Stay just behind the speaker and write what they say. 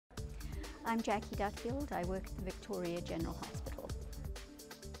I'm Jackie Dutfield. I work at the Victoria General Hospital.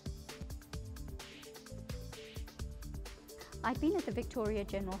 I've been at the Victoria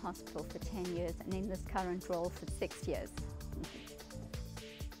General Hospital for 10 years and in this current role for 6 years.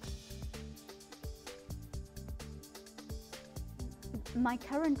 My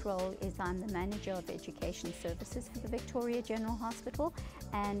current role is I'm the Manager of Education Services for the Victoria General Hospital,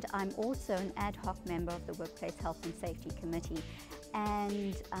 and I'm also an ad hoc member of the Workplace Health and Safety Committee.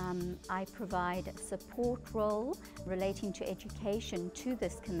 And I provide a support role relating to education to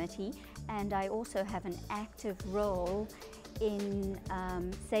this committee, and I also have an active role in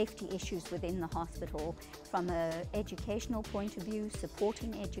safety issues within the hospital from an educational point of view,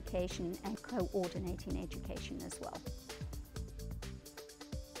 supporting education and coordinating education as well.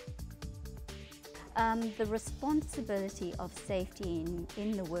 The responsibility of safety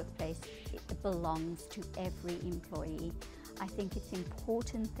in the workplace belongs to every employee. I think it's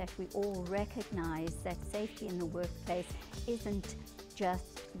important that we all recognize that safety in the workplace isn't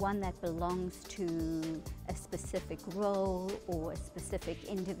just one that belongs to a specific role or a specific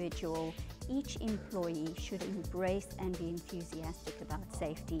individual. Each employee should embrace and be enthusiastic about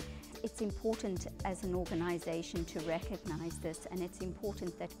safety. It's important as an organization to recognize this, and it's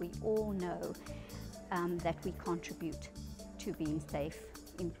important that we all know that we contribute to being safe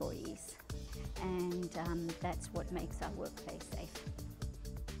employees. And that's what makes our workplace safe.